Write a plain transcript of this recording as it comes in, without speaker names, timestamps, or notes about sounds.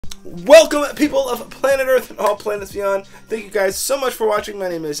Welcome, people of planet Earth and all planets beyond. Thank you guys so much for watching. My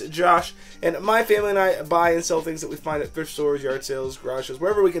name is Josh, and my family and I buy and sell things that we find at thrift stores, yard sales, garages,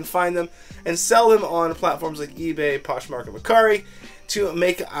 wherever we can find them, and sell them on platforms like eBay, Poshmark, and Mercari to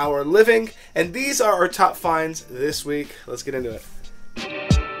make our living. And these are our top finds this week. Let's get into it.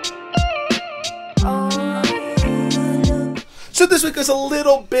 So this week was a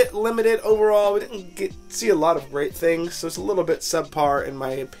little bit limited overall. We didn't see a lot of great things, so it's a little bit subpar in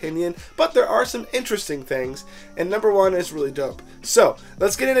my opinion. But there are some interesting things, and number one is really dope. So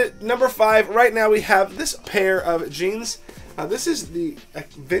let's get into number 5. Right now we have this pair of jeans. This is the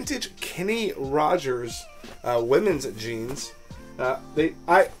vintage Kenny Rogers women's jeans. I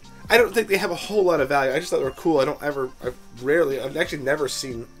don't think they have a whole lot of value. I just thought they were cool. I've actually never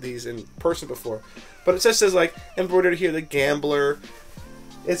seen these in person before. But it just says, like, embroidered here, the Gambler.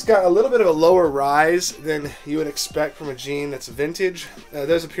 It's got a little bit of a lower rise than you would expect from a jean that's vintage. It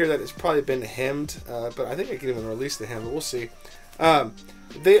does appear that it's probably been hemmed, but I think I can even release the hem, but we'll see.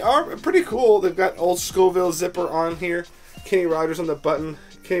 They are pretty cool. They've got old Scoville zipper on here. Kenny Rogers on the button.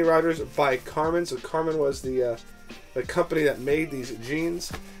 Kenny Rogers by Carmen. So Carmen was the company that made these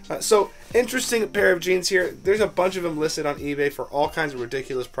jeans. So interesting pair of jeans here. There's a bunch of them listed on eBay for all kinds of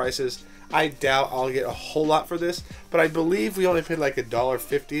ridiculous prices. I doubt I'll get a whole lot for this, but I believe we only paid like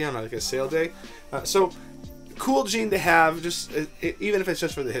 $1.50 on like a sale day. So cool jean to have, just even if it's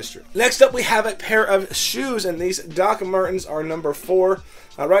just for the history. Next up we have a pair of shoes, and these Doc Martens are number 4.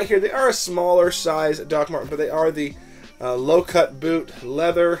 Right here they are a smaller size Doc Marten, but they are the low cut boot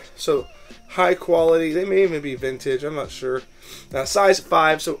leather, so high quality. They may even be vintage, I'm not sure. Size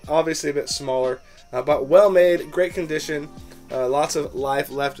 5, so obviously a bit smaller, but well made, great condition. Lots of life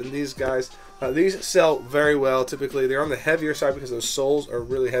left in these guys. These sell very well. Typically they're on the heavier side because those soles are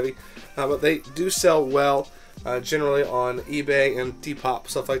really heavy, but they do sell well generally on eBay and Depop,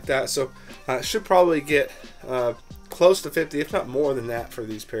 stuff like that. So should probably get close to 50, if not more than that, for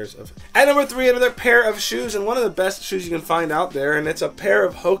these pairs of. At number 3, another pair of shoes, and one of the best shoes you can find out there, and it's a pair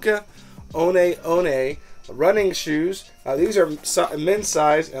of Hoka One running shoes. These are men's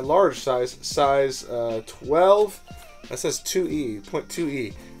size and large size 12. That says 2E,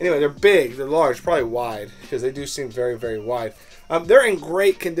 0.2E. Anyway, they're big, they're large, probably wide, because they do seem very, very wide. They're in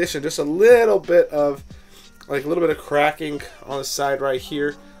great condition. Just a little bit of cracking on the side right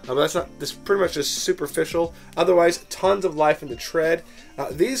here. But that's not. This is pretty much just superficial. Otherwise, tons of life in the tread.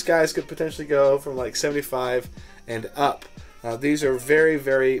 These guys could potentially go from like 75 and up. These are very,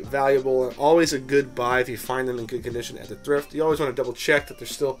 very valuable and always a good buy if you find them in good condition at the thrift. You always want to double check that they're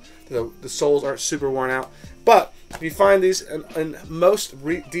still, the soles aren't super worn out. But if you find these in most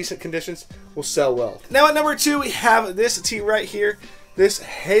decent conditions, will sell well. Now at number 2, we have this tee right here. This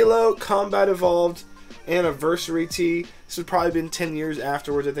Halo Combat Evolved anniversary tee. This would probably been 10 years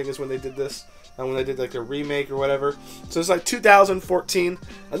afterwards, I think, is when they did this. When they did like a remake or whatever. So it's like 2014.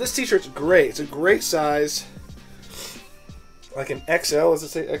 This t-shirt's great. It's a great size. Like an XL, does it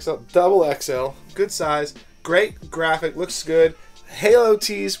say XL? Double XL. Good size. Great graphic. Looks good. Halo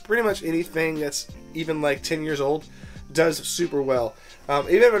tees, pretty much anything that's even like 10 years old does super well.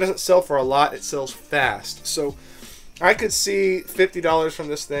 Even if it doesn't sell for a lot, it sells fast. So I could see $50 from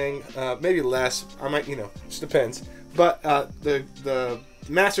this thing, maybe less. I might, just depends. But the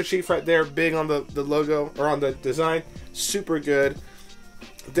Master Chief right there, big on the logo or on the design, super good.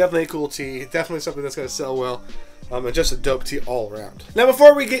 Definitely a cool tee. Definitely something that's going to sell well. And just a dope tee all around. Now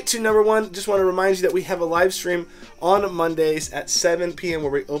before we get to number 1, just want to remind you that we have a live stream on Mondays at 7 p.m.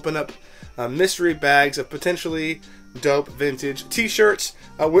 where we open up mystery bags of potentially dope vintage t-shirts.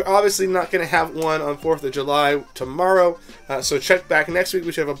 We're obviously not going to have one on 4th of July tomorrow, so check back next week.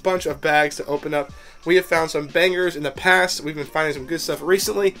 We should have a bunch of bags to open up. We have found some bangers in the past. We've been finding some good stuff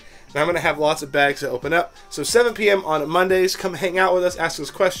recently, and I'm going to have lots of bags to open up. So 7 p.m. on Mondays, come hang out with us, ask us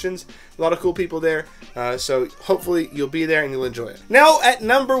questions. A lot of cool people there, so hopefully you'll be there and you'll enjoy it. Now at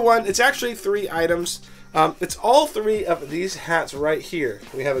number 1, it's actually 3 items. It's all 3 of these hats right here.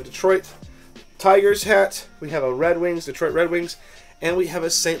 We have a Detroit Tigers hat, we have a Detroit Red Wings, and we have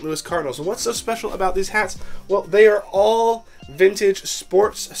a St. Louis Cardinals. And what's so special about these hats? Well, they are all vintage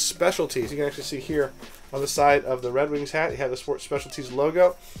sports specialties. You can actually see here on the side of the Red Wings hat, you have the Sports Specialties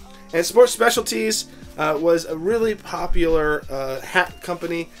logo. And Sports Specialties was a really popular hat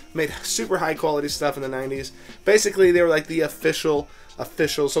company, made super high quality stuff in the 90s. Basically, they were like the official,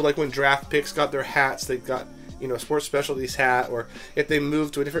 so like when draft picks got their hats, they got, a Sports Specialties hat, or if they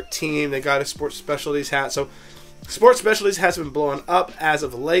moved to a different team, they got a Sports Specialties hat. So Sports Specialties has been blowing up as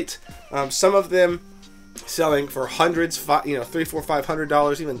of late. Some of them selling for hundreds, $300, $400,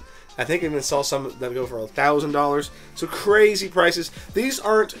 $500, even I think I even saw some that go for $1,000. So crazy prices. These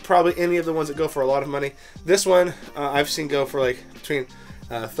aren't probably any of the ones that go for a lot of money. This one I've seen go for like between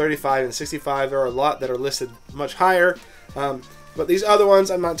 35 and 65. There are a lot that are listed much higher. But these other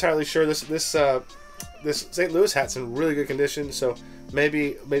ones, I'm not entirely sure. This St. Louis hat's in really good condition, so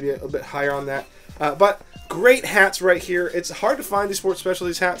maybe a little bit higher on that. But great hats right here. It's hard to find these sports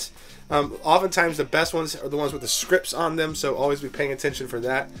specialties hats. Oftentimes the best ones are the ones with the scripts on them, so always be paying attention for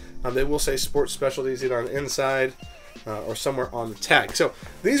that. They will say sports specialties either on the inside or somewhere on the tag. So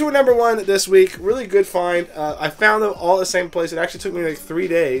these were number one this week. Really good find. I found them all at the same place. It actually took me like 3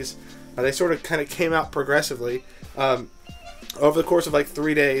 days. They sort of kind of came out progressively over the course of like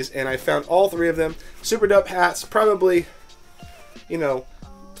 3 days, and I found all 3 of them. Super dope hats, probably, you know,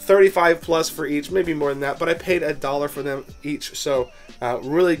 35 plus for each, maybe more than that, but I paid $1 for them each, so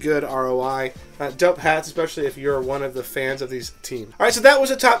really good ROI. Dope hats, especially if you're one of the fans of these teams. Alright, so that was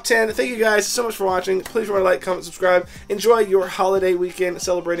the top 10. Thank you guys so much for watching. Please remember to like, comment, subscribe. Enjoy your holiday weekend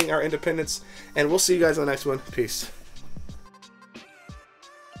celebrating our independence, and we'll see you guys on the next one. Peace.